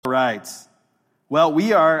right. Well,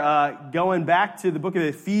 we are going back to the book of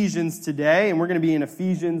Ephesians today, and we're going to be in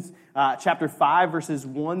Ephesians chapter 5, verses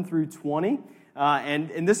 1 through 20.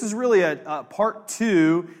 And this is really a part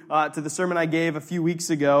 2 to the sermon I gave a few weeks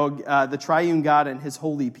ago, the Triune God and His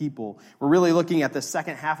Holy People. We're really looking at the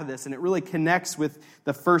second half of this, and it really connects with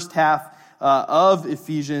the first half of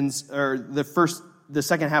Ephesians, or the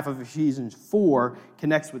second half of Ephesians 4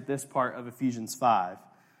 connects with this part of Ephesians 5.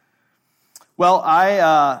 Well,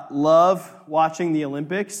 I love watching the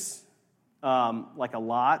Olympics, like a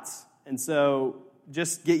lot, and so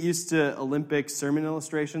just get used to Olympic sermon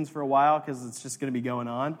illustrations for a while because it's just going to be going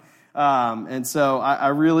on. And so I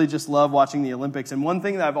really just love watching the Olympics. And one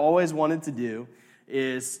thing that I've always wanted to do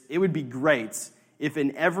is it would be great if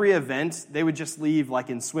in every event they would just leave,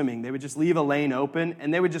 like in swimming, they would just leave a lane open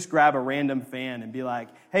and they would just grab a random fan and be like,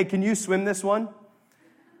 hey, can you swim this one?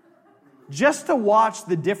 Just to watch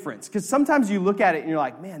the difference. Because sometimes you look at it and you're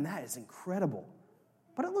like, man, that is incredible.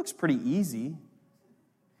 But it looks pretty easy.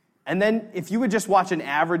 And then if you would just watch an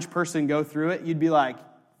average person go through it, you'd be like,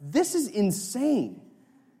 this is insane.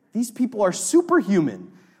 These people are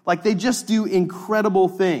superhuman. Like, they just do incredible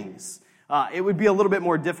things. It would be a little bit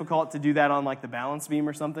more difficult to do that on, like, the balance beam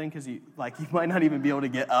or something, because you might not even be able to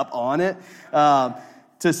get up on it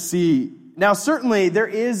to see. Now, certainly, there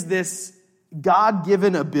is this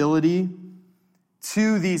God-given ability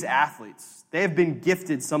to these athletes. They have been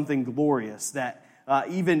gifted something glorious that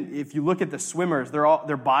even if you look at the swimmers,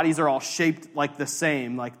 their bodies are all shaped like the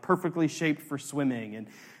same, like perfectly shaped for swimming. And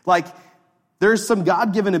like, there's some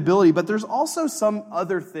God-given ability, but there's also some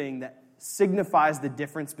other thing that signifies the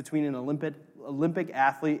difference between an Olympic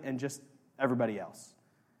athlete and just everybody else.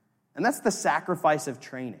 And that's the sacrifice of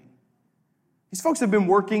training. These folks have been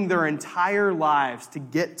working their entire lives to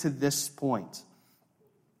get to this point.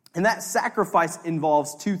 And that sacrifice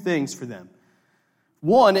involves two things for them.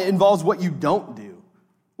 One, it involves what you don't do.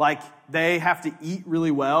 Like, they have to eat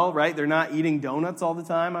really well, right? They're not eating donuts all the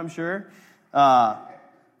time, I'm sure.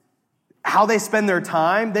 How they spend their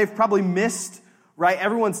time, they've probably missed, right?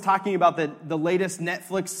 Everyone's talking about the latest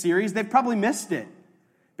Netflix series. They've probably missed it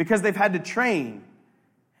because they've had to train.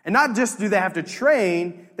 And not just do they have to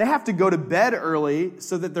train, they have to go to bed early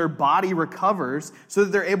so that their body recovers, so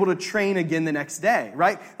that they're able to train again the next day,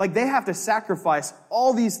 right? Like, they have to sacrifice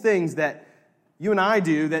all these things that you and I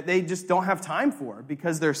do that they just don't have time for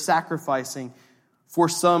because they're sacrificing for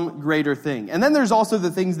some greater thing. And then there's also the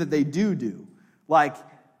things that they do. Like,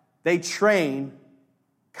 they train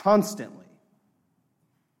constantly.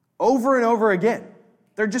 Over and over again.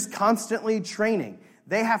 They're just constantly training.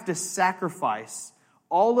 They have to sacrifice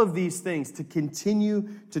all of these things to continue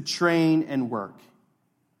to train and work.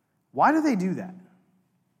 Why do they do that?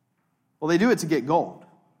 Well, they do it to get gold,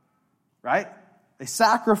 right? They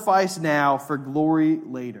sacrifice now for glory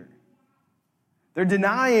later. They're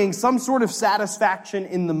denying some sort of satisfaction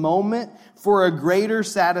in the moment for a greater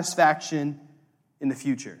satisfaction in the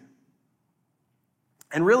future.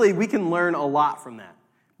 And really, we can learn a lot from that.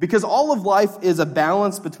 Because all of life is a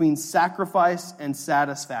balance between sacrifice and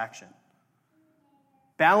satisfaction.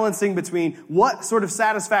 Balancing between what sort of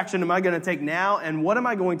satisfaction am I going to take now and what am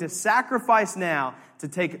I going to sacrifice now to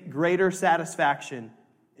take greater satisfaction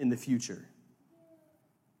in the future.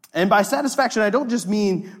 And by satisfaction, I don't just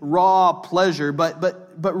mean raw pleasure,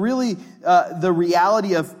 but really the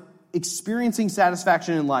reality of experiencing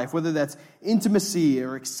satisfaction in life, whether that's intimacy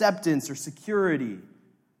or acceptance or security,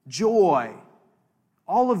 joy.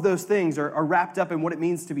 All of those things are wrapped up in what it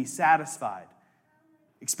means to be satisfied.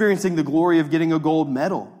 Experiencing the glory of getting a gold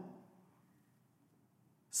medal.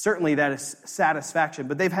 Certainly that is satisfaction,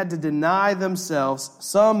 but they've had to deny themselves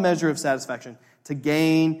some measure of satisfaction to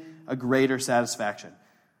gain a greater satisfaction.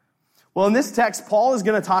 Well, in this text, Paul is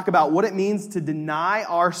going to talk about what it means to deny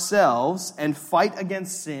ourselves and fight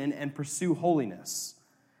against sin and pursue holiness.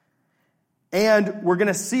 And we're going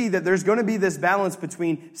to see that there's going to be this balance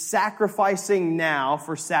between sacrificing now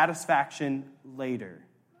for satisfaction later.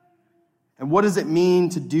 And what does it mean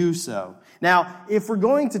to do so? Now, if we're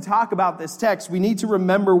going to talk about this text, we need to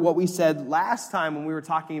remember what we said last time when we were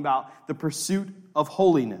talking about the pursuit of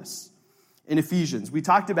holiness in Ephesians. We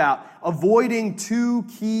talked about avoiding two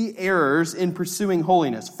key errors in pursuing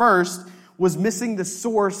holiness. First was missing the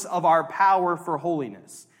source of our power for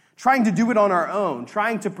holiness. Trying to do it on our own,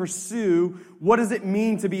 trying to pursue what does it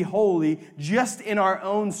mean to be holy just in our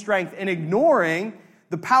own strength and ignoring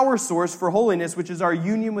the power source for holiness, which is our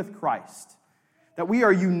union with Christ. That we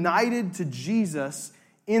are united to Jesus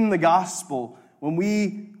in the gospel. When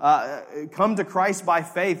we come to Christ by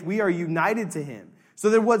faith, we are united to Him. So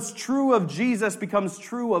that what's true of Jesus becomes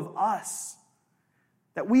true of us.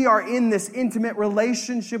 That we are in this intimate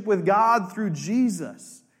relationship with God through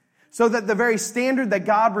Jesus. So that the very standard that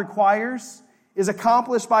God requires is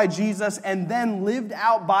accomplished by Jesus and then lived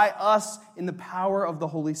out by us in the power of the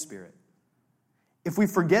Holy Spirit. If we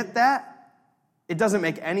forget that, it doesn't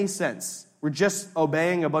make any sense. We're just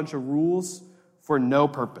obeying a bunch of rules for no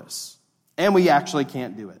purpose. And we actually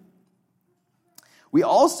can't do it. We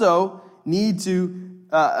also need to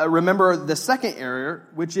remember the second error,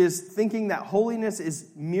 which is thinking that holiness is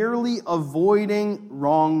merely avoiding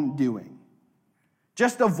wrongdoing.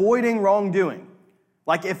 Just avoiding wrongdoing.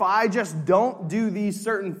 Like if I just don't do these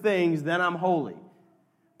certain things, then I'm holy.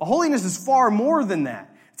 But holiness is far more than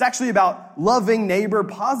that. It's actually about loving neighbor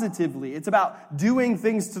positively. It's about doing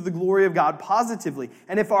things to the glory of God positively.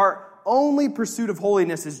 And if our only pursuit of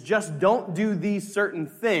holiness is just don't do these certain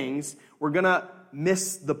things, we're going to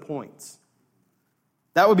miss the point.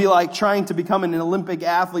 That would be like trying to become an Olympic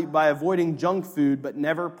athlete by avoiding junk food but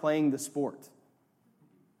never playing the sport.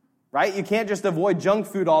 Right? You can't just avoid junk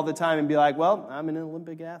food all the time and be like, well, I'm an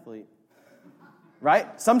Olympic athlete.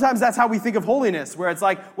 Right? Sometimes that's how we think of holiness, where it's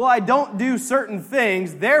like, well, I don't do certain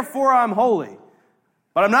things, therefore I'm holy.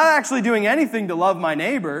 But I'm not actually doing anything to love my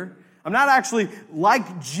neighbor. I'm not actually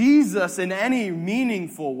like Jesus in any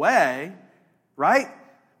meaningful way. Right?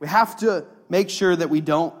 We have to make sure that we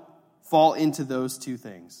don't fall into those two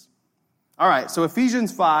things. All right, so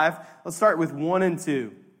Ephesians 5, let's start with 1 and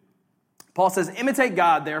 2. Paul says, imitate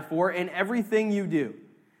God, therefore, in everything you do,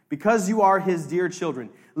 because you are his dear children.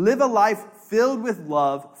 Live a life filled with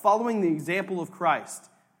love, following the example of Christ.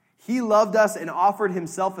 He loved us and offered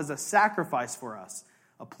himself as a sacrifice for us,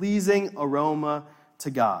 a pleasing aroma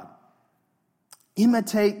to God.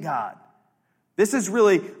 Imitate God. This is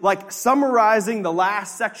really like summarizing the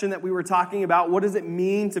last section that we were talking about. What does it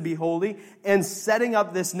mean to be holy? And setting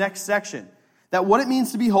up this next section. That what it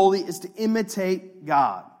means to be holy is to imitate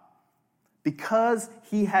God. Because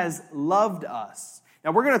he has loved us.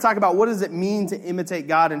 Now we're going to talk about what does it mean to imitate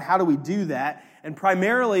God and how do we do that. And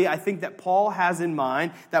primarily, I think that Paul has in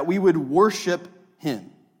mind that we would worship him.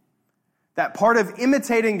 That part of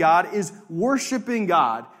imitating God is worshiping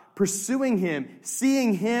God, pursuing him,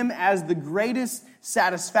 seeing him as the greatest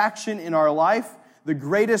satisfaction in our life, the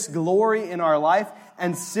greatest glory in our life,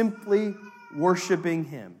 and simply worshiping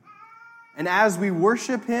him. And as we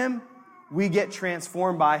worship him, we get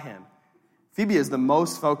transformed by him. Phoebe is the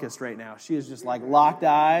most focused right now. She is just like locked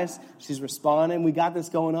eyes. She's responding. We got this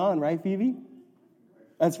going on, right, Phoebe?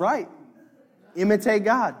 That's right. Imitate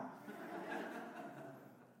God.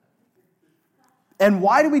 And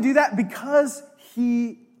why do we do that? Because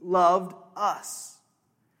he loved us.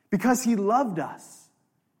 Because he loved us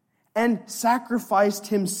and sacrificed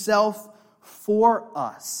himself for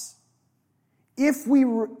us. If we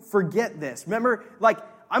forget this, remember, like,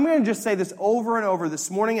 I'm going to just say this over and over this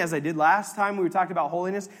morning as I did last time we talked about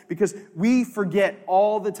holiness, because we forget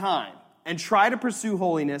all the time and try to pursue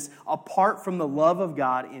holiness apart from the love of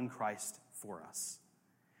God in Christ for us.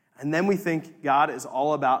 And then we think God is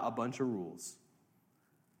all about a bunch of rules.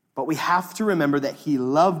 But we have to remember that he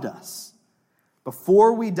loved us.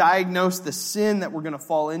 Before we diagnose the sin that we're going to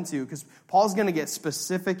fall into, because Paul's going to get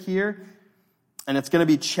specific here, and it's going to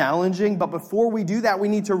be challenging, but before we do that, we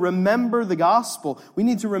need to remember the gospel. We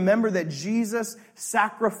need to remember that Jesus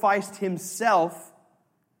sacrificed himself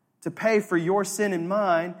to pay for your sin and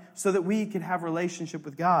mine so that we could have a relationship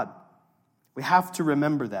with God. We have to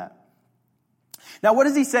remember that. Now, what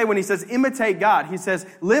does he say when he says imitate God? He says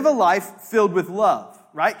live a life filled with love,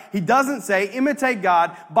 right? He doesn't say imitate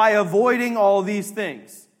God by avoiding all these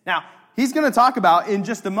things. Now, he's going to talk about in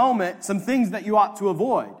just a moment some things that you ought to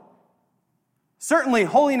avoid. Certainly,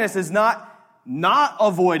 holiness is not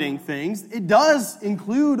avoiding things. It does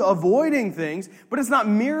include avoiding things, but it's not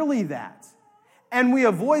merely that. And we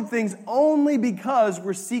avoid things only because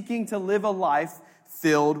we're seeking to live a life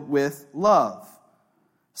filled with love.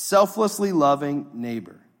 Selflessly loving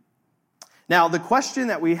neighbor. Now, the question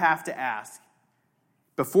that we have to ask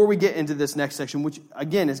before we get into this next section, which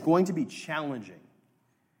again is going to be challenging.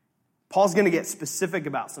 Paul's going to get specific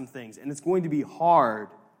about some things, and it's going to be hard.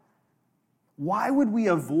 Why would we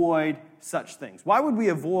avoid such things? Why would we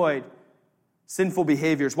avoid sinful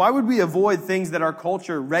behaviors? Why would we avoid things that our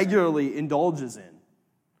culture regularly indulges in?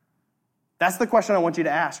 That's the question I want you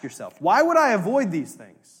to ask yourself. Why would I avoid these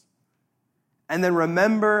things? And then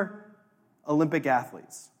remember Olympic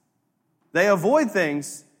athletes. They avoid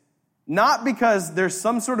things not because there's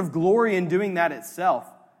some sort of glory in doing that itself.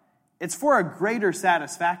 It's for a greater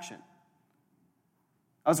satisfaction.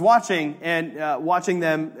 I was watching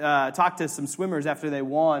them talk to some swimmers after they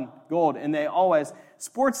won gold, and they always,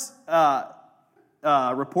 sports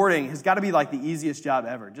reporting has got to be like the easiest job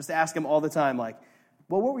ever. Just ask them all the time, like,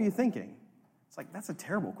 well, what were you thinking? It's like, that's a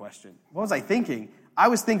terrible question. What was I thinking? I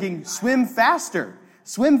was thinking, swim faster.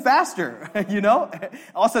 Swim faster, you know?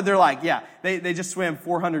 Also, they're like, yeah, they just swam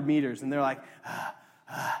 400 meters, and they're like,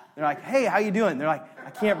 they're like, hey, how you doing? They're like, I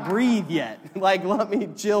can't breathe yet. Like, let me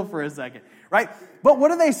chill for a second, right? But what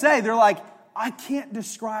do they say? They're like, I can't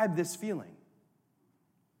describe this feeling.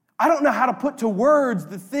 I don't know how to put to words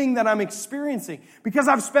the thing that I'm experiencing because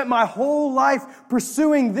I've spent my whole life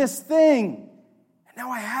pursuing this thing, and now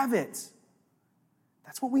I have it.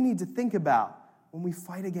 That's what we need to think about when we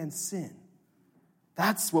fight against sin.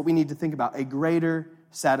 That's what we need to think about, a greater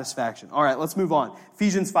satisfaction. All right, let's move on.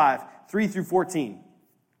 Ephesians 5, 3 through 14.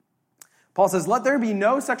 Paul says, let there be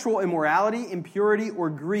no sexual immorality, impurity, or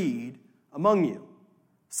greed among you.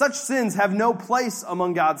 Such sins have no place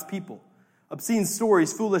among God's people. Obscene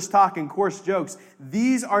stories, foolish talk, and coarse jokes,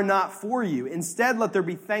 these are not for you. Instead, let there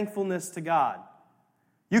be thankfulness to God.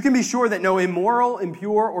 You can be sure that no immoral,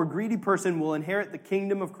 impure, or greedy person will inherit the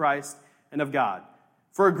kingdom of Christ and of God.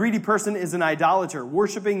 For a greedy person is an idolater,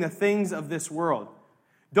 worshiping the things of this world.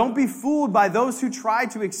 Don't be fooled by those who try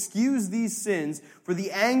to excuse these sins, for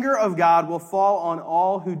the anger of God will fall on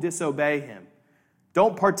all who disobey him.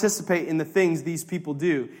 Don't participate in the things these people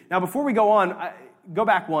do. Now, before we go on, go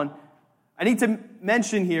back one. I need to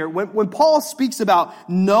mention here, when Paul speaks about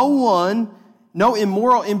no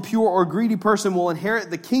immoral, impure, or greedy person will inherit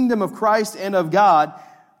the kingdom of Christ and of God,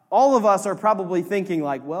 all of us are probably thinking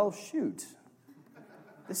like, well, shoot,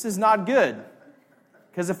 this is not good.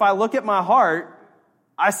 Because if I look at my heart,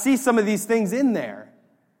 I see some of these things in there.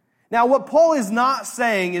 Now, what Paul is not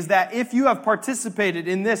saying is that if you have participated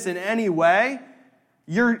in this in any way,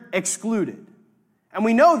 you're excluded. And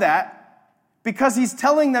we know that because he's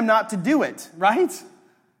telling them not to do it, right?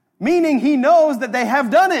 Meaning he knows that they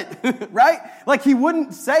have done it, right? Like he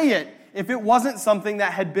wouldn't say it if it wasn't something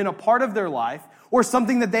that had been a part of their life or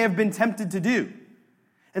something that they have been tempted to do.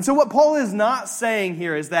 And so what Paul is not saying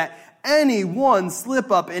here is that any one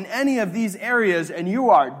slip up in any of these areas and you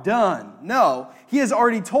are done. No, he has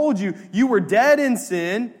already told you, you were dead in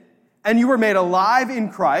sin and you were made alive in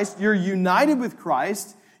Christ. You're united with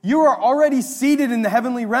Christ. You are already seated in the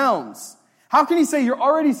heavenly realms. How can he say you're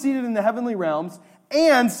already seated in the heavenly realms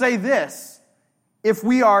and say this, if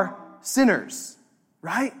we are sinners,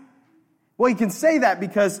 right? Well, he can say that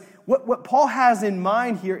because what Paul has in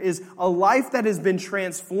mind here is a life that has been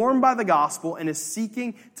transformed by the gospel and is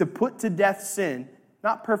seeking to put to death sin,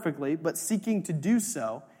 not perfectly, but seeking to do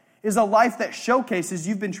so, is a life that showcases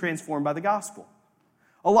you've been transformed by the gospel.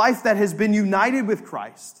 A life that has been united with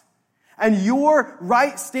Christ. And your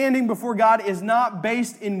right standing before God is not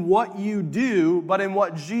based in what you do, but in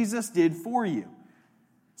what Jesus did for you.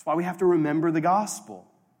 That's why we have to remember the gospel.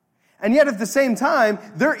 And yet at the same time,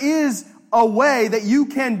 there is a way that you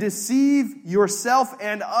can deceive yourself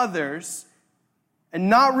and others and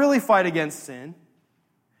not really fight against sin,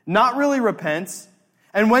 not really repent,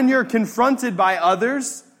 and when you're confronted by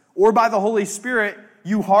others or by the Holy Spirit,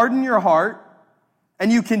 you harden your heart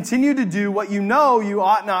and you continue to do what you know you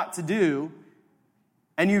ought not to do,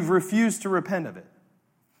 and you've refused to repent of it.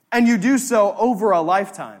 And you do so over a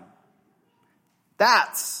lifetime.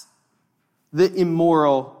 That's the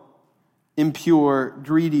immoral, impure,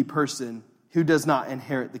 greedy person who does not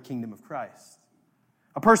inherit the kingdom of Christ.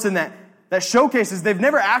 A person that showcases they've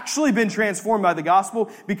never actually been transformed by the gospel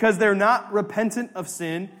because they're not repentant of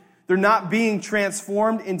sin. They're not being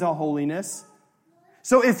transformed into holiness.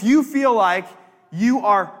 So if you feel like you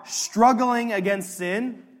are struggling against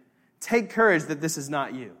sin, take courage that this is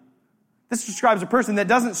not you. This describes a person that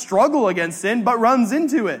doesn't struggle against sin, but runs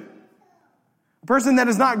into it. A person that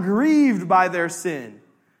is not grieved by their sin,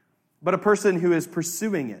 but a person who is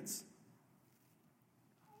pursuing it.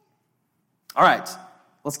 All right,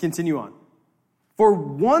 let's continue on. For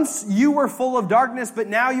once you were full of darkness, but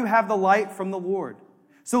now you have the light from the Lord.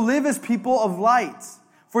 So live as people of light.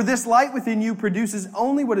 For this light within you produces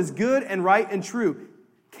only what is good and right and true.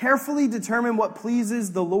 Carefully determine what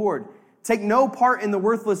pleases the Lord. Take no part in the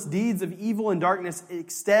worthless deeds of evil and darkness.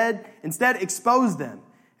 Instead, expose them.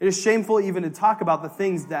 It is shameful even to talk about the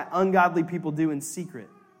things that ungodly people do in secret.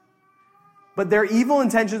 But their evil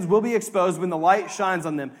intentions will be exposed when the light shines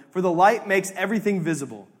on them, for the light makes everything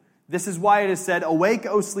visible. This is why it is said, "Awake,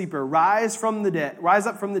 O sleeper, rise up from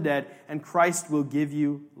the dead, and Christ will give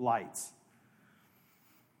you light."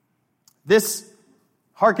 This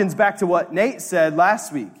harkens back to what Nate said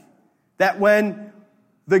last week, that when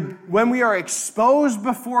we are exposed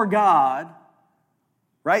before God,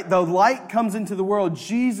 right, the light comes into the world.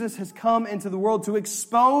 Jesus has come into the world to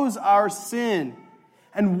expose our sin.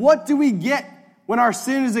 And what do we get when our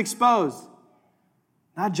sin is exposed?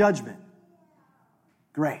 Not judgment.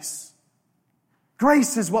 Grace.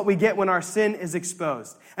 Grace is what we get when our sin is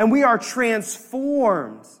exposed. And we are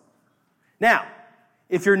transformed. Now,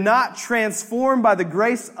 if you're not transformed by the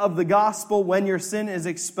grace of the gospel when your sin is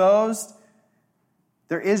exposed,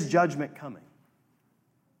 there is judgment coming.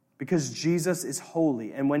 Because Jesus is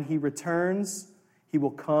holy, and when he returns, he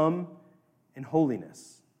will come in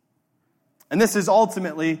holiness. And this is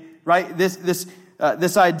ultimately, right,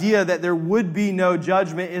 this idea that there would be no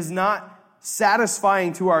judgment is not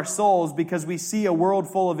satisfying to our souls because we see a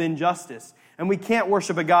world full of injustice. And we can't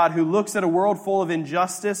worship a God who looks at a world full of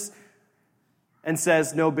injustice and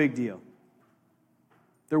says, no big deal.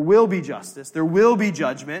 There will be justice. There will be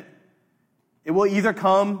judgment. It will either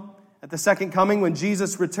come at the second coming when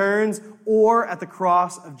Jesus returns or at the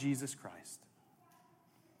cross of Jesus Christ.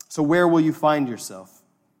 So where will you find yourself?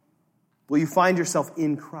 Will you find yourself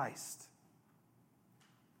in Christ?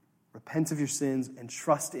 Repent of your sins and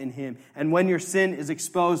trust in him. And when your sin is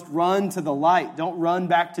exposed, run to the light. Don't run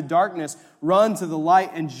back to darkness. Run to the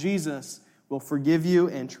light, and Jesus will forgive you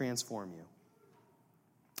and transform you.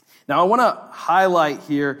 Now, I want to highlight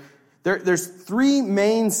here, there's three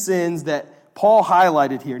main sins that Paul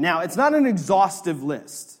highlighted here. Now, it's not an exhaustive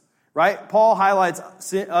list, right? Paul highlights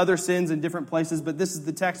other sins in different places, but this is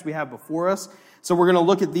the text we have before us. So we're going to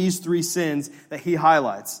look at these three sins that he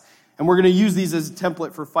highlights. And we're going to use these as a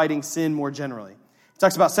template for fighting sin more generally. He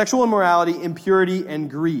talks about sexual immorality, impurity, and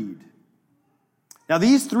greed. Now,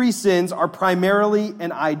 these three sins are primarily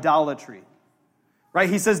an idolatry. Right?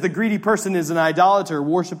 He says the greedy person is an idolater,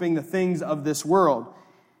 worshiping the things of this world.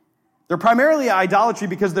 They're primarily idolatry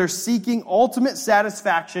because they're seeking ultimate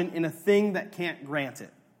satisfaction in a thing that can't grant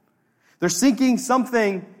it. They're seeking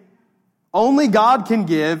something only God can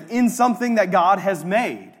give in something that God has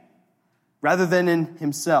made, rather than in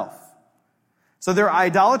himself. So they're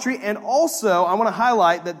idolatry, and also, I want to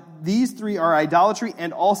highlight that these three are idolatry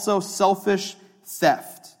and also selfish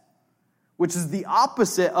theft, which is the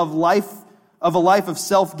opposite of a life of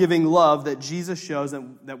self-giving love that Jesus shows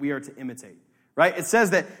that we are to imitate. Right? It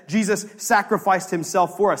says that Jesus sacrificed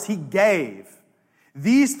himself for us. He gave.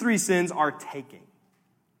 These three sins are taking.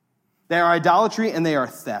 They are idolatry and they are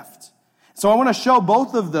theft. So I want to show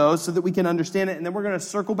both of those so that we can understand it, and then we're going to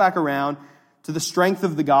circle back around to the strength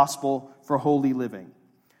of the gospel for holy living.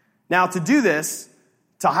 Now, to do this,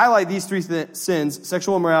 to highlight these three sins,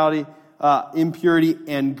 sexual immorality, impurity,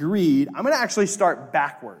 and greed, I'm going to actually start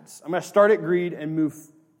backwards. I'm going to start at greed and move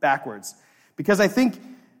backwards. Because I think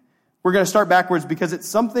we're going to start backwards because it's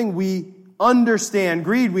something we understand.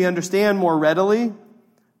 Greed we understand more readily,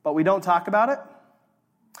 but we don't talk about it.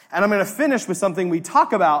 And I'm going to finish with something we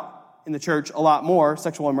talk about in the church a lot more,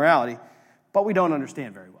 sexual immorality, but we don't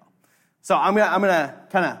understand very well. So I'm going to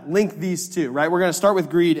kind of link these two, right? We're going to start with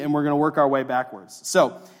greed and we're going to work our way backwards.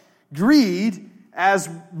 So greed, as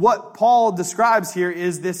what Paul describes here,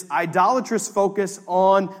 is this idolatrous focus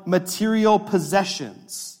on material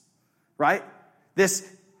possessions, right?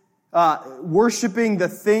 This worshiping the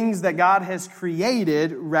things that God has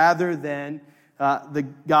created rather than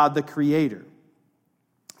God the Creator.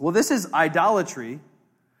 Well, this is idolatry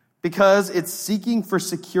because it's seeking for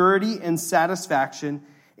security and satisfaction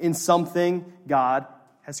in something God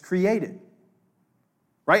has created.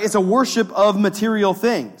 Right? It's a worship of material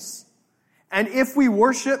things. And if we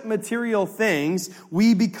worship material things,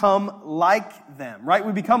 we become like them, right?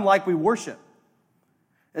 We become like we worship.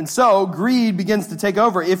 And so greed begins to take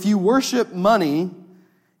over. If you worship money,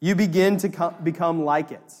 you begin to become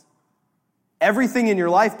like it. Everything in your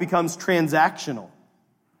life becomes transactional.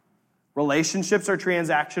 Relationships are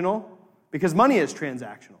transactional because money is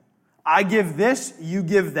transactional. I give this, you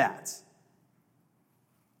give that.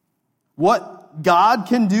 What God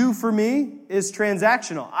can do for me is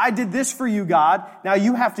transactional. I did this for you, God. Now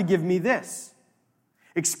you have to give me this.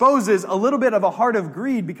 Exposes a little bit of a heart of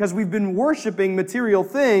greed because we've been worshiping material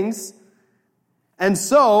things, and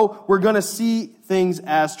so we're going to see things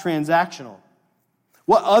as transactional.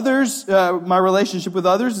 My relationship with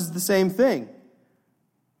others is the same thing.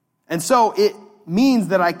 And so it means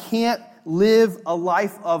that I can't live a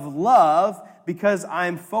life of love because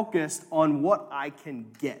I'm focused on what I can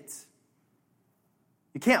get.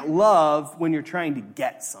 You can't love when you're trying to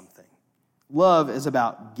get something. Love is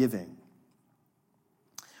about giving.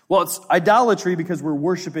 Well, it's idolatry because we're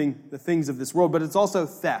worshiping the things of this world, but it's also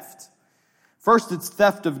theft. First, it's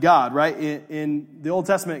theft of God, right? In the Old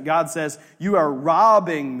Testament, God says, you are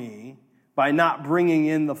robbing me by not bringing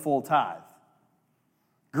in the full tithe.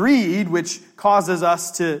 Greed, which causes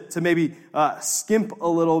us to maybe skimp a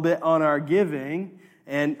little bit on our giving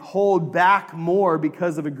and hold back more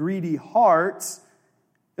because of a greedy heart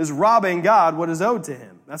is robbing God what is owed to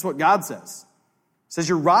him. That's what God says. He says,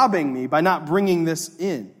 you're robbing me by not bringing this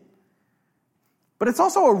in. But it's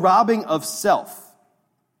also a robbing of self.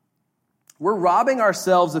 We're robbing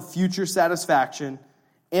ourselves of future satisfaction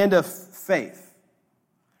and of faith.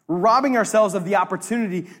 We're robbing ourselves of the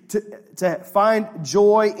opportunity to find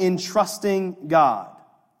joy in trusting God.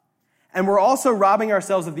 And we're also robbing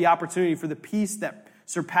ourselves of the opportunity for the peace that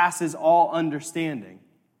surpasses all understanding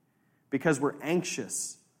because we're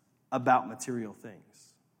anxious about material things.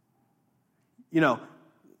 You know,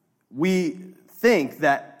 we think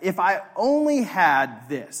that if I only had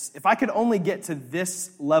this, if I could only get to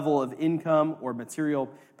this level of income or material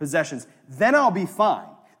possessions, then I'll be fine.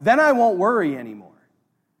 Then I won't worry anymore.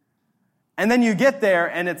 And then you get there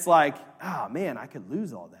and it's like, oh man, I could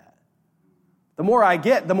lose all that. The more I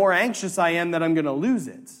get, the more anxious I am that I'm going to lose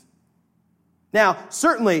it. Now,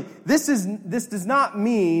 certainly, this does not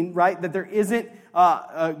mean, right, that there isn't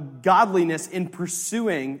godliness in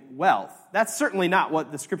pursuing wealth. That's certainly not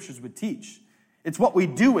what the Scriptures would teach. It's what we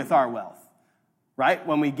do with our wealth, right,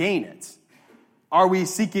 when we gain it. Are we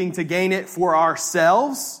seeking to gain it for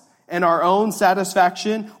ourselves and our own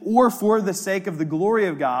satisfaction, or for the sake of the glory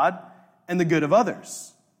of God and the good of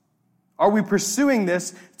others? Are we pursuing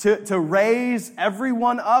this to raise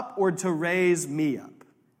everyone up or to raise me up?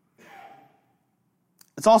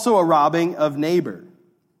 It's also a robbing of neighbor.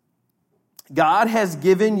 God has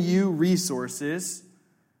given you resources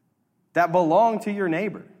that belong to your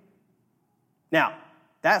neighbor. Now,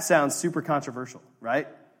 that sounds super controversial, right?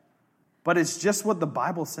 But it's just what the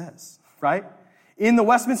Bible says, right? In the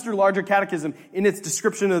Westminster Larger Catechism, in its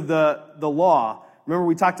description of the law, remember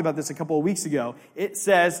we talked about this a couple of weeks ago, it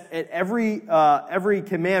says at every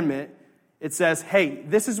commandment, it says, hey,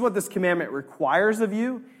 this is what this commandment requires of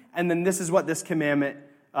you, and then this is what this commandment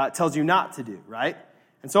tells you not to do, right?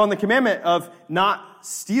 And so on the commandment of not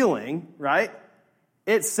stealing, right,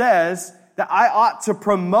 it says that I ought to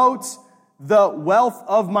promote the wealth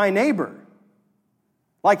of my neighbor.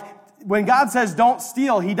 Like, when God says don't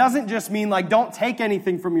steal, he doesn't just mean like don't take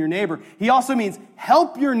anything from your neighbor. He also means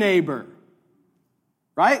help your neighbor,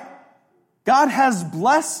 right? God has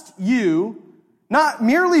blessed you not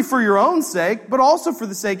merely for your own sake, but also for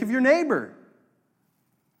the sake of your neighbor.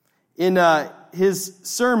 In his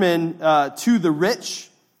sermon to the rich,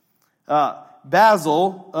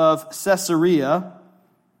 Basil of Caesarea,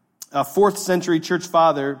 a 4th century church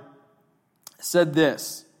father, said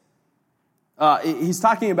this. He's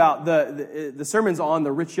talking about the sermons on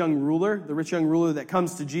the rich young ruler that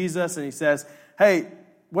comes to Jesus and he says, hey,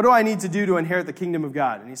 what do I need to do to inherit the kingdom of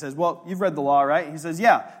God? And he says, well, you've read the law, right? He says,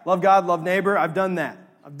 yeah, love God, love neighbor. I've done that.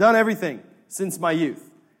 I've done everything since my youth.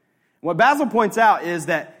 What Basil points out is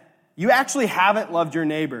that you actually haven't loved your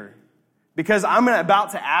neighbor because I'm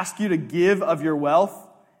about to ask you to give of your wealth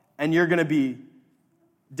and you're going to be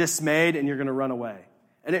dismayed and you're going to run away.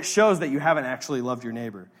 And it shows that you haven't actually loved your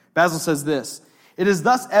neighbor. Basil says this, it is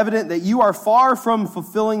thus evident that you are far from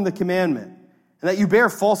fulfilling the commandment and that you bear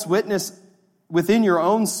false witness within your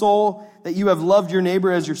own soul that you have loved your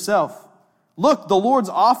neighbor as yourself. Look, the Lord's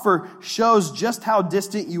offer shows just how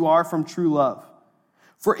distant you are from true love.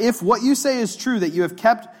 For if what you say is true, that you have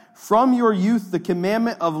kept from your youth the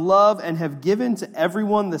commandment of love and have given to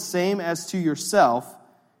everyone the same as to yourself,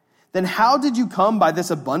 then how did you come by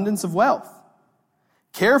this abundance of wealth?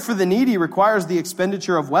 Care for the needy requires the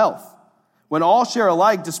expenditure of wealth. When all share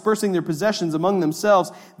alike, dispersing their possessions among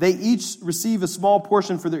themselves, they each receive a small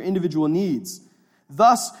portion for their individual needs.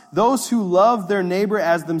 Thus, those who love their neighbor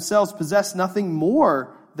as themselves possess nothing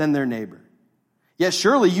more than their neighbor. Yet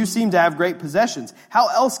surely you seem to have great possessions. How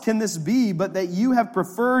else can this be but that you have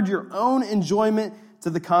preferred your own enjoyment to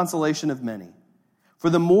the consolation of many? For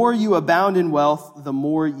the more you abound in wealth, the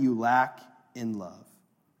more you lack in love.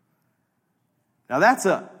 Now that's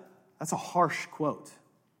a harsh quote.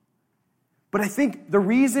 But I think the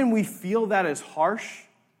reason we feel that is harsh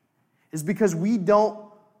is because we don't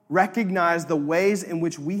recognize the ways in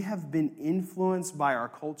which we have been influenced by our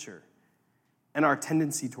culture and our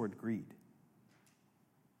tendency toward greed.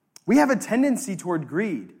 We have a tendency toward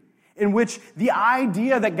greed in which the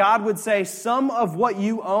idea that God would say some of what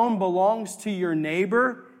you own belongs to your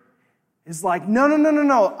neighbor is like,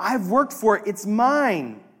 no, I've worked for it, it's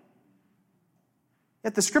mine.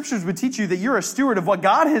 Yet the Scriptures would teach you that you're a steward of what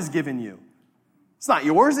God has given you. It's not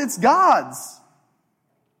yours, it's God's.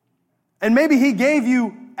 And maybe He gave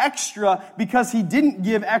you extra because He didn't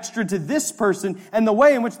give extra to this person. And the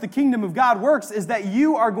way in which the kingdom of God works is that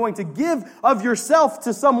you are going to give of yourself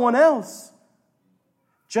to someone else.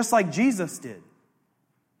 Just like Jesus did.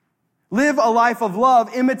 Live a life of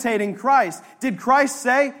love, imitating Christ. Did Christ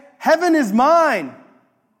say, heaven is mine?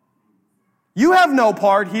 You have no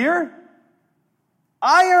part here.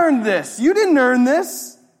 I earned this. You didn't earn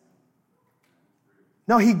this.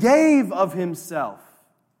 No, he gave of himself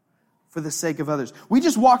for the sake of others. We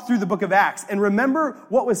just walked through the book of Acts, and remember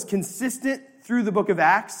what was consistent through the book of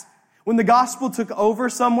Acts? When the gospel took over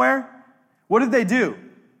somewhere, what did they do?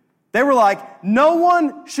 They were like, no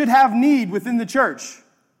one should have need within the church.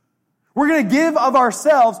 We're going to give of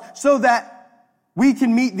ourselves so that we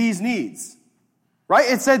can meet these needs. Right?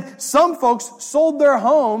 It said some folks sold their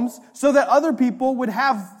homes so that other people would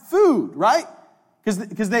have food, right?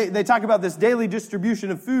 Because they talk about this daily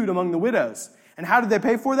distribution of food among the widows. And how did they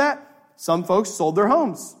pay for that? Some folks sold their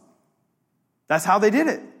homes. That's how they did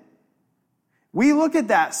it. We look at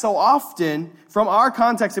that so often from our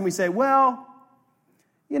context and we say, well,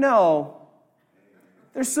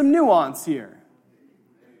 there's some nuance here.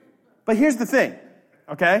 But here's the thing,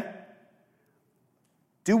 okay?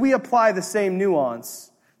 Do we apply the same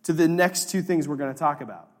nuance to the next two things we're going to talk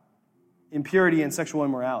about? Impurity and sexual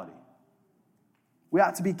immorality. We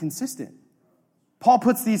ought to be consistent. Paul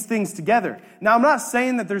puts these things together. Now, I'm not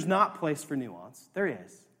saying that there's not place for nuance. There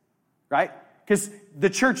is, right? Because the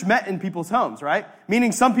church met in people's homes, right?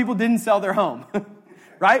 Meaning some people didn't sell their home,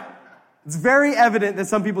 right? It's very evident that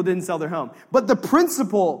some people didn't sell their home. But the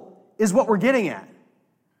principle is what we're getting at.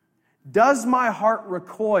 Does my heart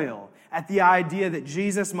recoil at the idea that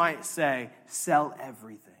Jesus might say, sell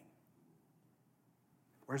everything?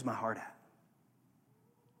 Where's my heart at?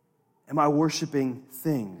 Am I worshiping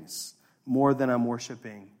things more than I'm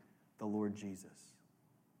worshiping the Lord Jesus?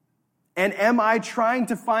 And am I trying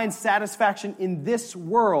to find satisfaction in this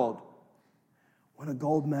world when a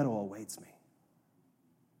gold medal awaits me?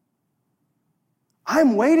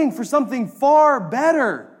 I'm waiting for something far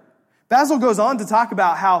better. Basil goes on to talk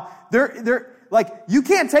about how you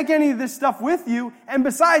can't take any of this stuff with you. And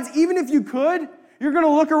besides, even if you could, you're going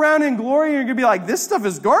to look around in glory and you're going to be like, this stuff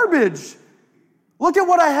is garbage. Look at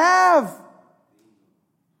what I have.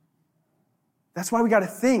 That's why we got to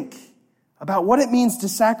think about what it means to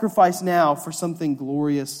sacrifice now for something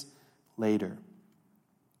glorious later.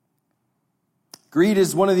 Greed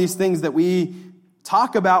is one of these things that we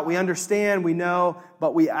talk about, we understand, we know,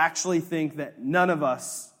 but we actually think that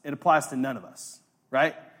it applies to none of us,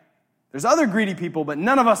 right? There's other greedy people, but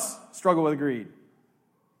none of us struggle with greed.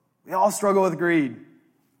 We all struggle with greed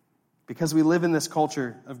because we live in this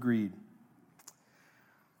culture of greed.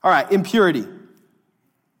 All right, impurity.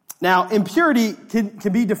 Now, impurity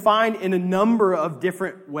can be defined in a number of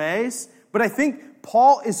different ways, but I think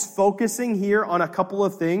Paul is focusing here on a couple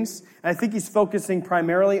of things, and I think he's focusing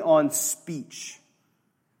primarily on speech,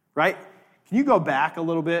 right? Can you go back a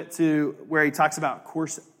little bit to where he talks about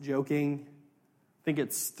coarse joking? I think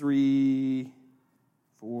it's 3,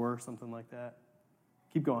 4, something like that.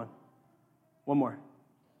 Keep going. One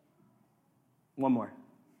more.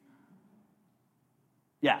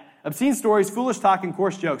 Yeah. Obscene stories, foolish talk, and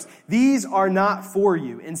coarse jokes. These are not for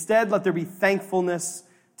you. Instead, let there be thankfulness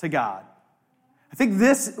to God. I think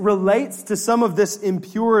this relates to some of this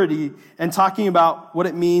impurity and talking about what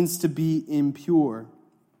it means to be impure.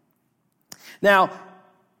 Now,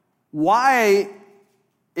 why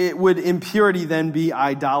would impurity then be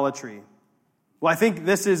idolatry? Well, I think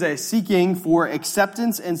this is a seeking for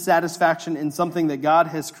acceptance and satisfaction in something that God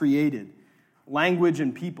has created, language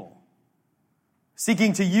and people.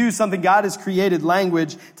 Seeking to use something God has created,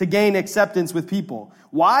 language, to gain acceptance with people.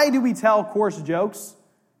 Why do we tell coarse jokes?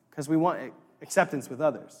 Because we want acceptance with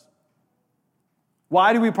others.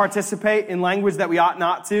 Why do we participate in language that we ought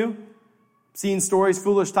not to? Obscene stories,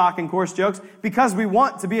 foolish talk, and coarse jokes? Because we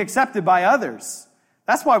want to be accepted by others.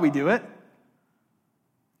 That's why we do it.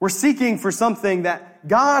 We're seeking for something that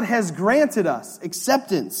God has granted us,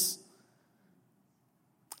 acceptance.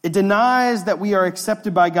 It denies that we are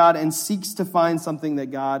accepted by God and seeks to find something that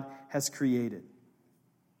God has created.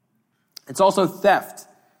 It's also theft.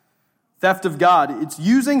 Theft of God. It's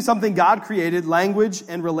using something God created, language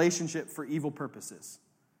and relationship, for evil purposes.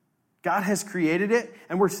 God has created it,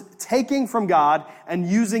 and we're taking from God and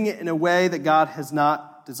using it in a way that God has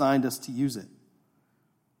not designed us to use it.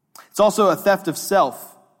 It's also a theft of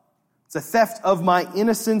self. It's a theft of my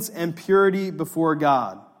innocence and purity before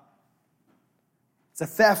God. It's a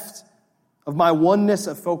theft of my oneness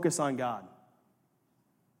of focus on God.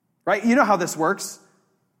 Right? You know how this works.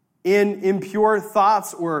 In impure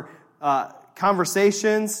thoughts or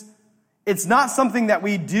conversations, it's not something that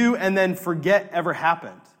we do and then forget ever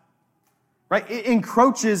happened. Right? It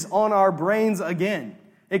encroaches on our brains again.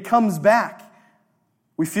 It comes back.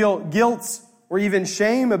 We feel guilt or even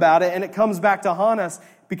shame about it, and it comes back to haunt us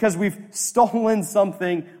because we've stolen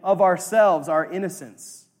something of ourselves, our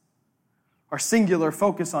innocence, our singular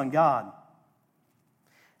focus on God.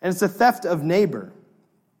 And it's a theft of neighbor,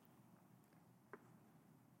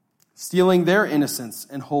 stealing their innocence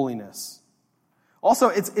and holiness. Also,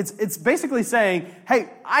 it's basically saying, hey,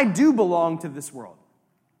 I do belong to this world.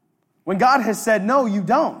 When God has said, no, you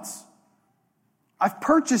don't. I've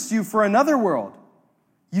purchased you for another world.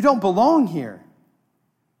 You don't belong here.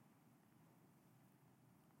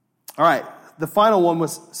 All right, the final one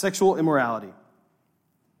was sexual immorality.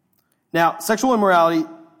 Now, sexual immorality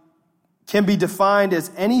can be defined as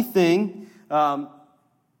anything,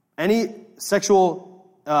 any sexual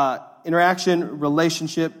interaction,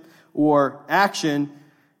 relationship, or action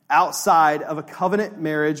outside of a covenant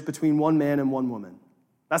marriage between one man and one woman.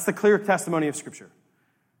 That's the clear testimony of Scripture.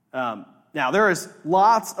 Now, there is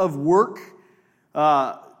lots of work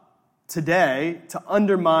today to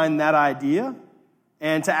undermine that idea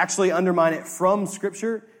and to actually undermine it from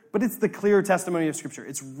Scripture, but it's the clear testimony of Scripture.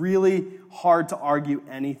 It's really hard to argue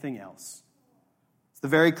anything else. It's the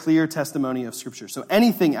very clear testimony of Scripture. So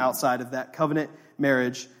anything outside of that covenant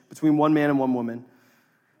marriage between one man and one woman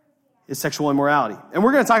is sexual immorality. And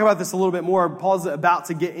we're going to talk about this a little bit more. Paul's about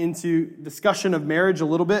to get into discussion of marriage a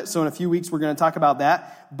little bit, so in a few weeks we're going to talk about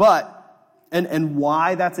that, but and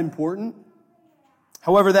why that's important.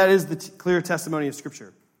 However, that is the clear testimony of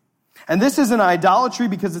Scripture. And this is an idolatry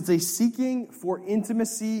because it's a seeking for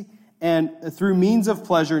intimacy and through means of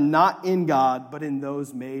pleasure, not in God, but in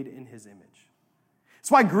those made in His image. That's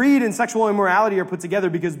why greed and sexual immorality are put together,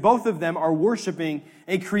 because both of them are worshiping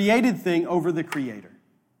a created thing over the Creator.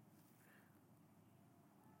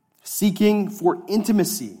 Seeking for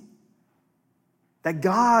intimacy that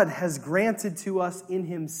God has granted to us in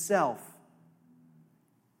Himself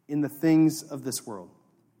in the things of this world,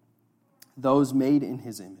 those made in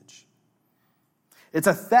His image. It's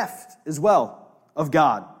a theft as well of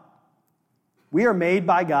God. We are made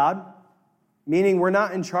by God, meaning we're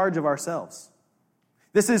not in charge of ourselves.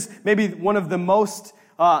 This is maybe one of the most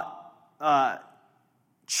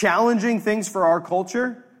challenging things for our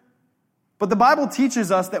culture, but the Bible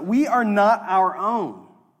teaches us that we are not our own,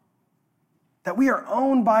 that we are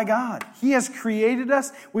owned by God. He has created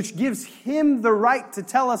us, which gives Him the right to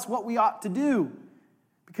tell us what we ought to do,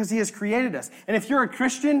 because He has created us. And if you're a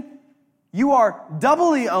Christian, you are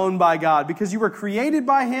doubly owned by God, because you were created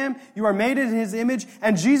by Him, you are made in His image,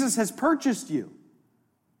 and Jesus has purchased you.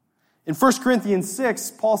 In 1 Corinthians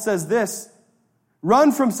 6, Paul says this,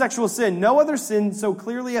 "Run from sexual sin. No other sin so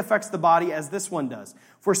clearly affects the body as this one does.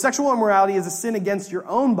 For sexual immorality is a sin against your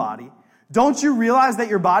own body. Don't you realize that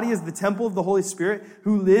your body is the temple of the Holy Spirit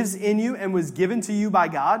who lives in you and was given to you by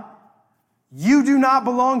God? You do not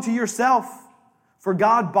belong to yourself, for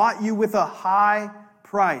God bought you with a high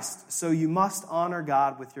price, so you must honor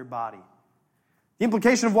God with your body." The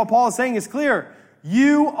implication of what Paul is saying is clear.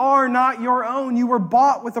 You are not your own. You were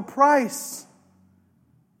bought with a price.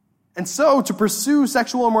 And so to pursue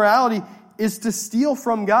sexual immorality is to steal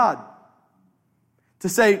from God. To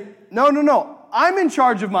say, no, I'm in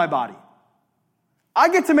charge of my body. I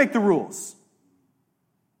get to make the rules.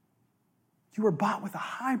 You were bought with a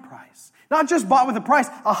high price. Not just bought with a price,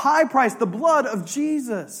 a high price, the blood of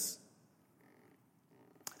Jesus.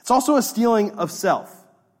 It's also a stealing of self.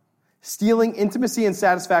 Stealing intimacy and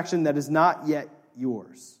satisfaction that is not yet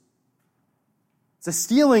yours. It's a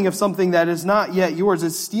stealing of something that is not yet yours.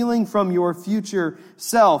 It's stealing from your future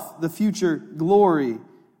self, the future glory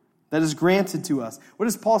that is granted to us. What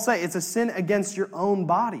does Paul say? It's a sin against your own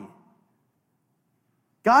body.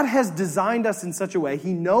 God has designed us in such a way,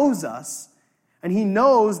 He knows us, and He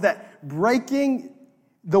knows that breaking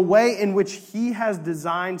the way in which He has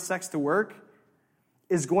designed sex to work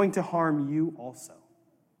is going to harm you also.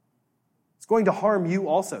 It's going to harm you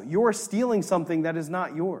also. You're stealing something that is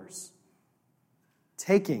not yours.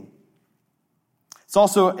 Taking. It's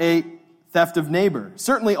also a theft of neighbor.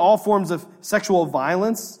 Certainly all forms of sexual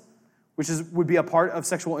violence, which would be a part of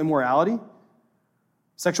sexual immorality.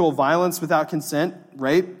 Sexual violence without consent,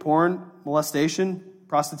 rape, porn, molestation,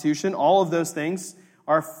 prostitution, all of those things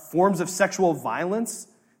are forms of sexual violence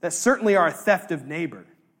that certainly are a theft of neighbor.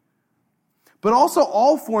 But also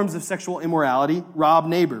all forms of sexual immorality rob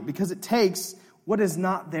neighbor because it takes what is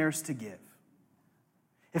not theirs to give.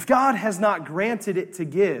 If God has not granted it to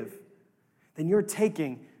give, then you're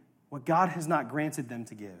taking what God has not granted them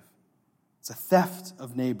to give. It's a theft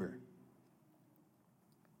of neighbor.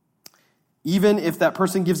 Even if that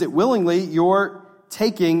person gives it willingly, you're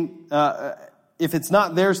taking, if it's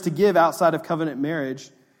not theirs to give outside of covenant marriage,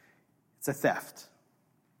 it's a theft.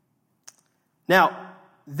 Now,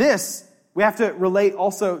 this, we have to relate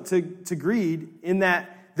also to greed in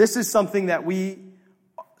that this is something that we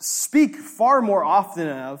speak far more often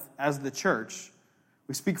of as the church.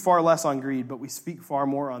 We speak far less on greed, but we speak far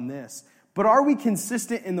more on this. But are we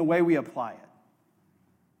consistent in the way we apply it?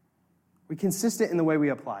 Are we consistent in the way we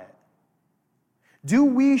apply it? Do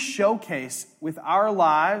we showcase with our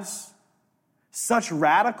lives such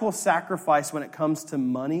radical sacrifice when it comes to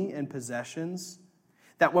money and possessions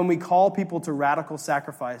that when we call people to radical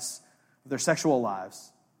sacrifice of their sexual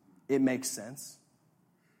lives, it makes sense?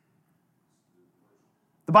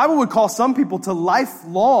 The Bible would call some people to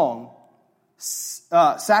lifelong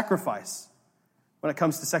sacrifice when it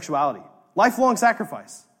comes to sexuality. Lifelong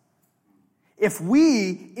sacrifice. If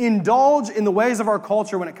we indulge in the ways of our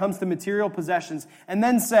culture when it comes to material possessions and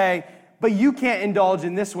then say, but you can't indulge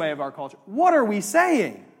in this way of our culture, what are we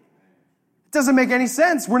saying? It doesn't make any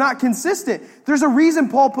sense. We're not consistent. There's a reason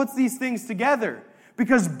Paul puts these things together,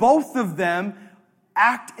 because both of them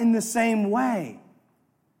act in the same way.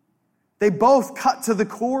 They both cut to the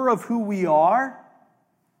core of who we are.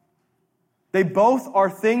 They both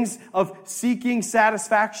are things of seeking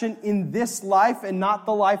satisfaction in this life and not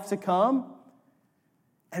the life to come.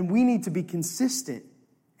 And we need to be consistent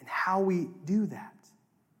in how we do that.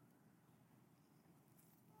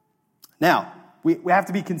 Now, we have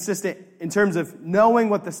to be consistent in terms of knowing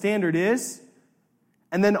what the standard is,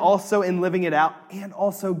 and then also in living it out, and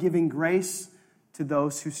also giving grace to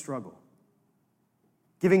those who struggle.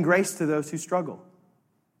 Giving grace to those who struggle.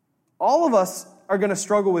 All of us are going to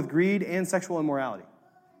struggle with greed and sexual immorality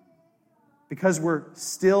because we're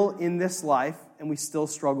still in this life and we still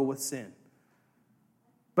struggle with sin.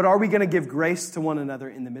 But are we going to give grace to one another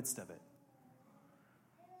in the midst of it?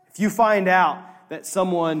 If you find out that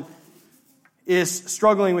someone is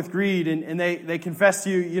struggling with greed and they confess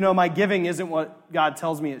to you, my giving isn't what God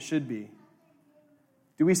tells me it should be,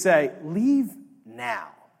 do we say, leave now?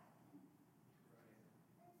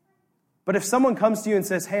 But if someone comes to you and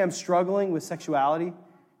says, hey, I'm struggling with sexuality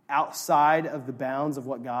outside of the bounds of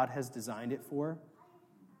what God has designed it for,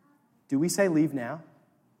 do we say leave now?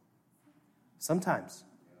 Sometimes.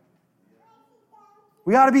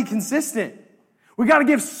 We got to be consistent. We got to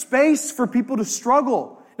give space for people to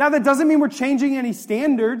struggle. Now, that doesn't mean we're changing any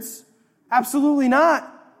standards. Absolutely not.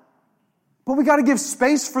 But we got to give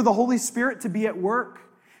space for the Holy Spirit to be at work.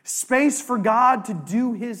 Space for God to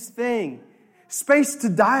do His thing. Space to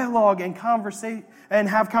dialogue and conversate and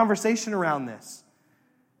have conversation around this.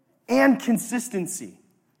 And consistency.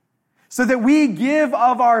 So that we give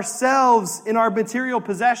of ourselves in our material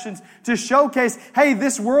possessions to showcase, hey,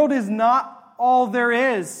 this world is not all there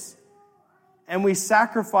is. And we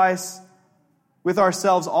sacrifice with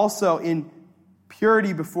ourselves also in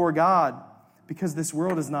purity before God, because this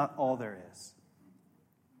world is not all there is.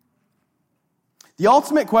 The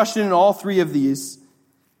ultimate question in all three of these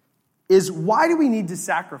is, why do we need to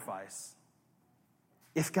sacrifice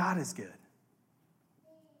if God is good?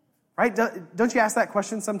 Right? Don't you ask that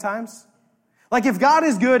question sometimes? Like, if God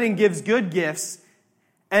is good and gives good gifts,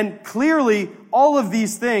 and clearly all of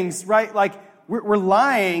these things, right? Like, we're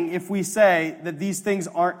lying if we say that these things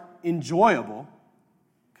aren't enjoyable,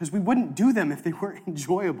 because we wouldn't do them if they weren't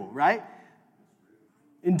enjoyable, right?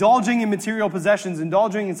 Indulging in material possessions,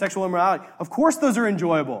 indulging in sexual immorality, of course those are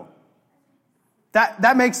enjoyable.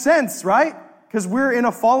 That makes sense, right? Because we're in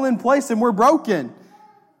a fallen place and we're broken.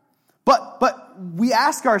 But we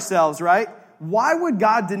ask ourselves, right? Why would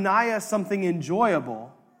God deny us something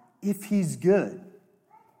enjoyable if He's good?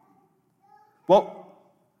 Well,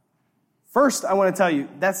 first I want to tell you,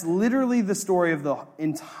 that's literally the story of the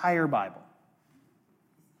entire Bible.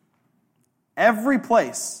 Every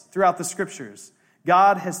place throughout the Scriptures,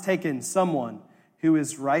 God has taken someone who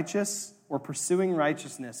is righteous or pursuing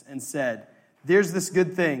righteousness and said, there's this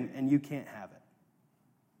good thing, and you can't have it.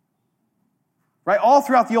 Right? All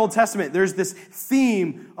throughout the Old Testament, there's this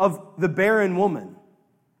theme of the barren woman.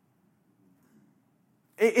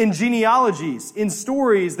 In genealogies, in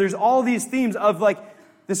stories, there's all these themes of like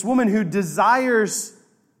this woman who desires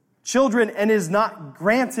children and is not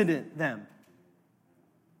granted them.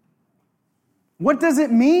 What does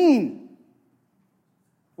it mean?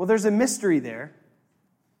 Well, there's a mystery there.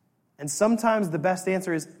 And sometimes the best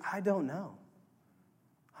answer is, I don't know.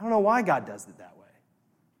 I don't know why God does it that way.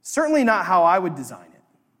 Certainly not how I would design it.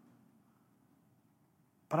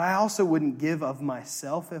 But I also wouldn't give of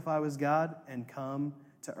myself if I was God and come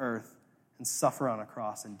to earth and suffer on a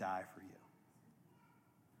cross and die for you.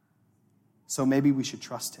 So maybe we should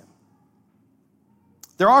trust Him.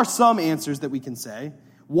 There are some answers that we can say.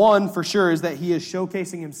 One, for sure, is that He is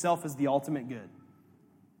showcasing Himself as the ultimate good.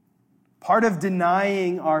 Part of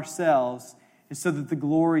denying ourselves is so that the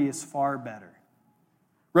glory is far better.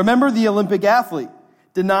 Remember the Olympic athlete.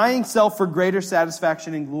 denying self for greater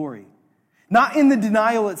satisfaction and glory. Not in the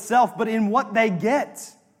denial itself, but in what they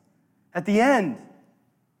get at the end.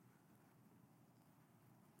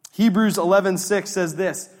 Hebrews 11:6 says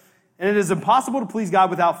this, "And it is impossible to please God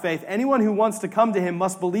without faith. Anyone who wants to come to him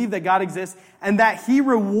must believe that God exists and that he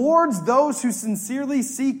rewards those who sincerely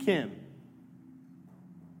seek him."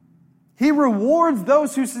 He rewards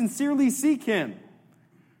those who sincerely seek him.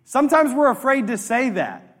 Sometimes we're afraid to say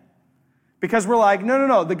that because we're like,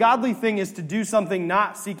 no, the godly thing is to do something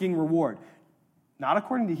not seeking reward. Not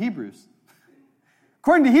according to Hebrews.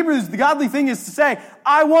 According to Hebrews, the godly thing is to say,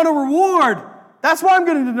 I want a reward. That's why I'm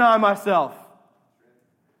going to deny myself.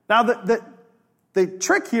 Now, the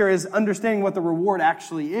trick here is understanding what the reward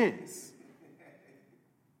actually is.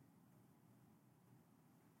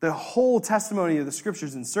 The whole testimony of the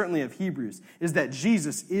Scriptures, and certainly of Hebrews, is that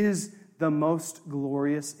Jesus is the most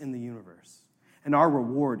glorious in the universe. And our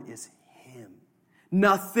reward is him.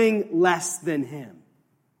 Nothing less than him.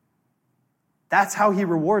 That's how he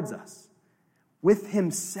rewards us. With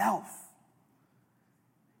himself.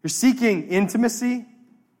 You're seeking intimacy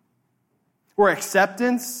or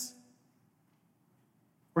acceptance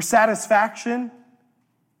or satisfaction.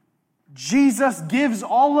 Jesus gives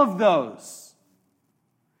all of those.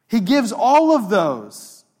 He gives all of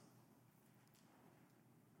those.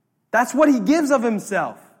 That's what he gives of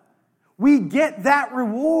himself. We get that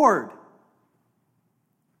reward.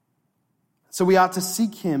 So we ought to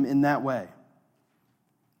seek him in that way.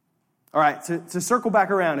 All right, to circle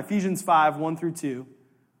back around, Ephesians 5, 1 through 2.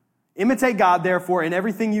 Imitate God, therefore, in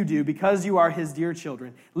everything you do, because you are his dear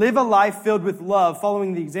children. Live a life filled with love,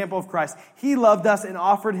 following the example of Christ. He loved us and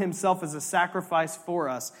offered himself as a sacrifice for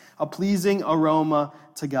us, a pleasing aroma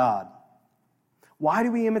to God. Why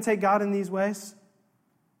do we imitate God in these ways?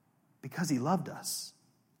 Because he loved us.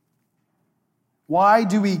 Why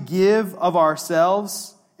do we give of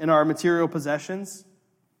ourselves and our material possessions?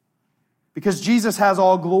 Because Jesus has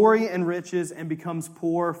all glory and riches and becomes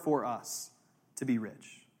poor for us to be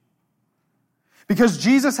rich. Because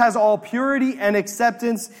Jesus has all purity and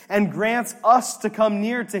acceptance and grants us to come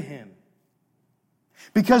near to him.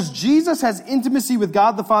 Because Jesus has intimacy with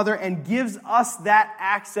God the Father and gives us that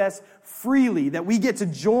access freely, that we get to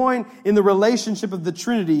join in the relationship of the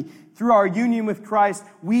Trinity through our union with Christ.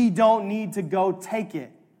 We don't need to go take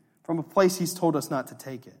it from a place he's told us not to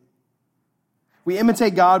take it. We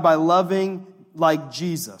imitate God by loving like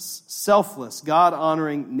Jesus, selfless,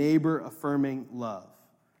 God-honoring, neighbor-affirming love.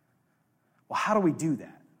 Well, how do we do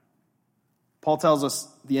that? Paul tells us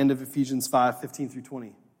at the end of Ephesians 5, 15 through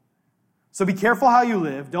 20. So be careful how you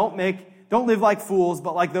live. Don't live like fools,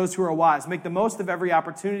 but like those who are wise. Make the most of every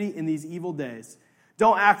opportunity in these evil days.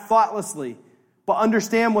 Don't act thoughtlessly, but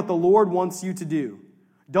understand what the Lord wants you to do.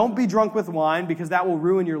 Don't be drunk with wine, because that will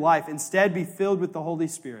ruin your life. Instead, be filled with the Holy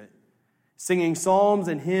Spirit, singing psalms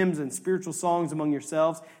and hymns and spiritual songs among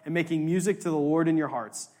yourselves, and making music to the Lord in your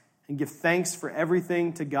hearts. And give thanks for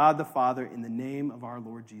everything to God the Father in the name of our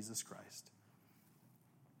Lord Jesus Christ.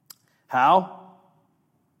 How?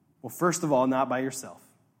 Well, first of all, not by yourself.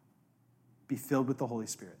 Be filled with the Holy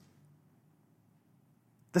Spirit.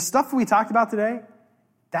 The stuff we talked about today,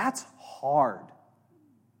 that's hard.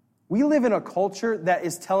 We live in a culture that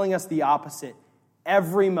is telling us the opposite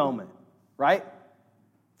every moment, right?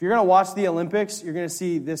 If you're going to watch the Olympics, you're going to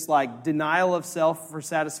see this denial of self for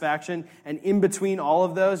satisfaction. And in between all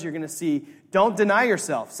of those, you're going to see, don't deny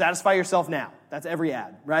yourself. Satisfy yourself now. That's every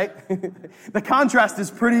ad, right? The contrast is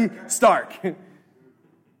pretty stark.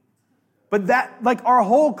 But our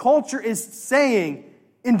whole culture is saying,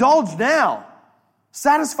 indulge now.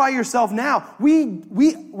 Satisfy yourself now. We're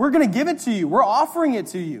going to give it to you. We're offering it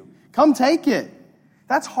to you. Come take it.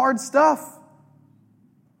 That's hard stuff.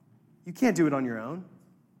 You can't do it on your own.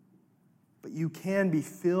 But you can be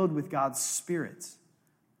filled with God's Spirit.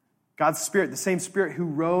 God's Spirit, the same Spirit who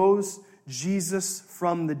rose Jesus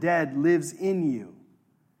from the dead, lives in you.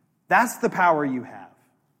 That's the power you have.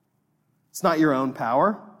 It's not your own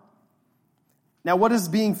power. Now, what does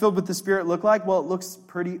being filled with the Spirit look like? Well, it looks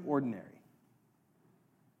pretty ordinary.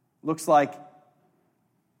 It looks like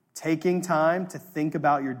taking time to think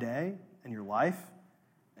about your day and your life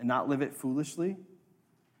and not live it foolishly.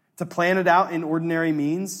 To plan it out in ordinary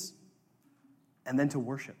means and then to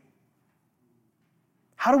worship.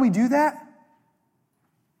 How do we do that?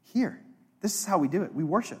 Here. This is how we do it. We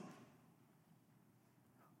worship.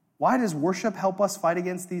 Why does worship help us fight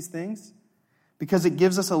against these things? Because it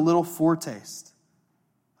gives us a little foretaste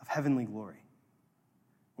of heavenly glory.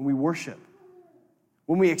 When we worship,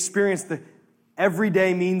 when we experience the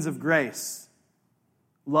everyday means of grace,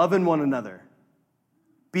 loving one another,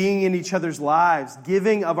 being in each other's lives,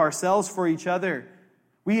 giving of ourselves for each other,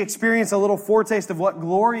 We experience a little foretaste of what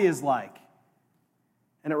glory is like.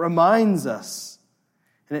 And it reminds us,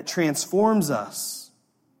 and it transforms us.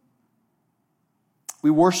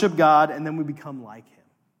 We worship God, and then we become like Him.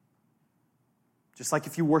 Just like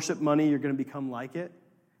if you worship money, you're going to become like it.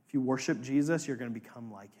 If you worship Jesus, you're going to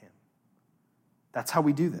become like Him. That's how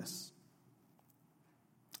we do this.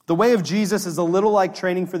 The way of Jesus is a little like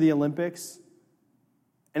training for the Olympics,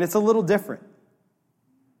 and it's a little different.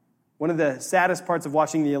 One of the saddest parts of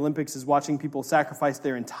watching the Olympics is watching people sacrifice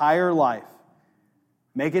their entire life,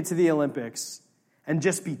 make it to the Olympics, and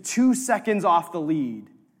just be 2 seconds off the lead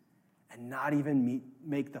and not even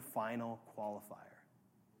make the final qualifier.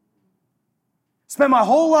 Spent my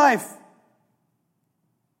whole life,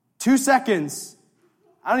 2 seconds,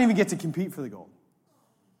 I don't even get to compete for the gold.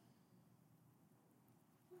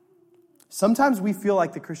 Sometimes we feel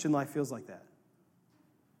like the Christian life feels like that.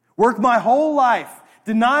 Work my whole life,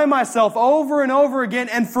 deny myself over and over again,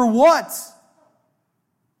 and for what?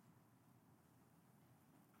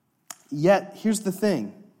 Yet, here's the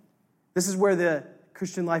thing. This is where the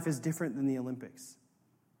Christian life is different than the Olympics.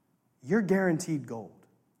 You're guaranteed gold.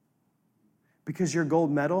 Because your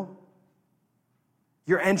gold medal,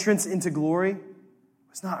 your entrance into glory,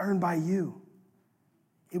 was not earned by you.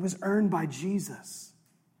 It was earned by Jesus.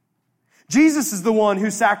 Jesus is the one who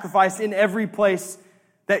sacrificed in every place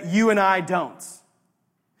that you and I don't.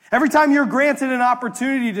 Every time you're granted an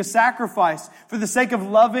opportunity to sacrifice for the sake of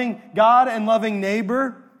loving God and loving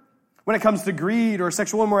neighbor, when it comes to greed or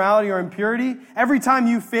sexual immorality or impurity, every time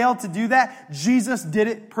you fail to do that, Jesus did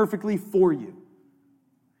it perfectly for you.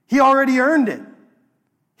 He already earned it.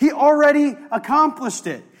 He already accomplished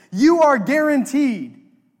it. You are guaranteed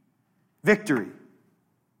victory.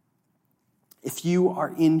 If you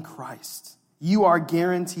are in Christ, you are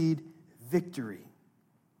guaranteed victory.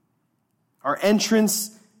 Our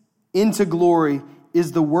entrance into glory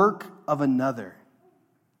is the work of another.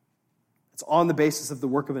 It's on the basis of the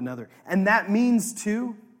work of another. And that means,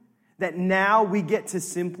 too, that now we get to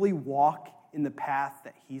simply walk in the path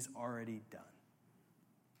that He's already done.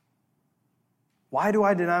 Why do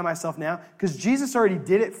I deny myself now? Because Jesus already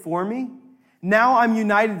did it for me. Now I'm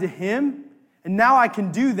united to Him, and now I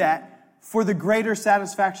can do that for the greater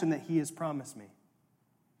satisfaction that He has promised me.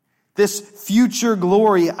 This future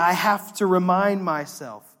glory I have to remind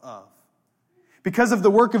myself of. Because of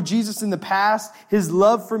the work of Jesus in the past, His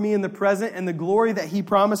love for me in the present, and the glory that He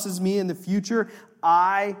promises me in the future,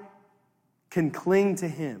 I can cling to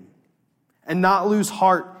Him and not lose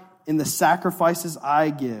heart in the sacrifices I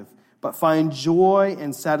give, but find joy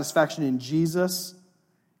and satisfaction in Jesus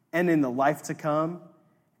and in the life to come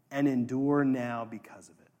and endure now because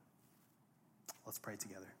of it. Let's pray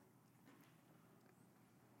together.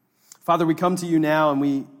 Father, we come to You now and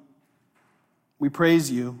we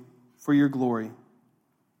praise You for Your glory.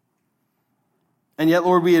 And yet,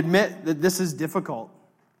 Lord, we admit that this is difficult.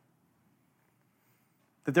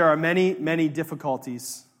 That there are many, many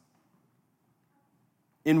difficulties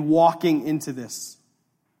in walking into this,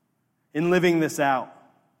 in living this out.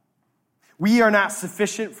 We are not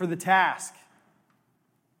sufficient for the task.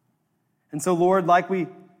 And so, Lord, like we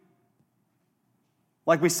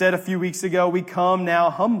said a few weeks ago, we come now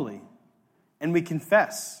humbly and we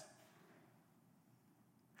confess.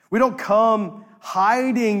 We don't come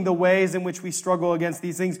hiding the ways in which we struggle against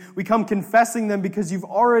these things. We come confessing them because You've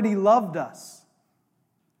already loved us.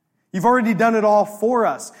 You've already done it all for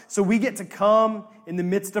us. So we get to come in the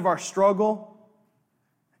midst of our struggle,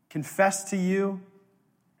 confess to You,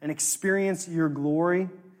 and experience Your glory,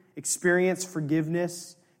 experience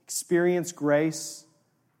forgiveness, experience grace,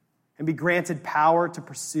 and be granted power to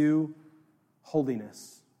pursue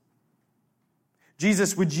holiness.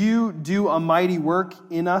 Jesus, would You do a mighty work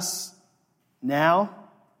in us now?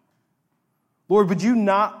 Lord, would You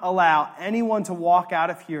not allow anyone to walk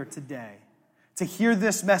out of here today to hear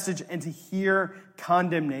this message and to hear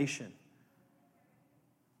condemnation,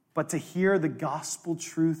 but to hear the gospel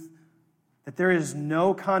truth that there is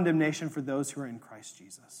no condemnation for those who are in Christ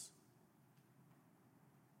Jesus.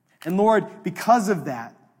 And Lord, because of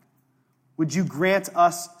that, would You grant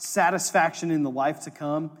us satisfaction in the life to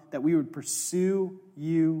come, that we would pursue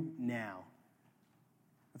You now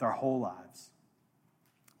with our whole lives.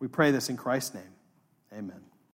 We pray this in Christ's name. Amen.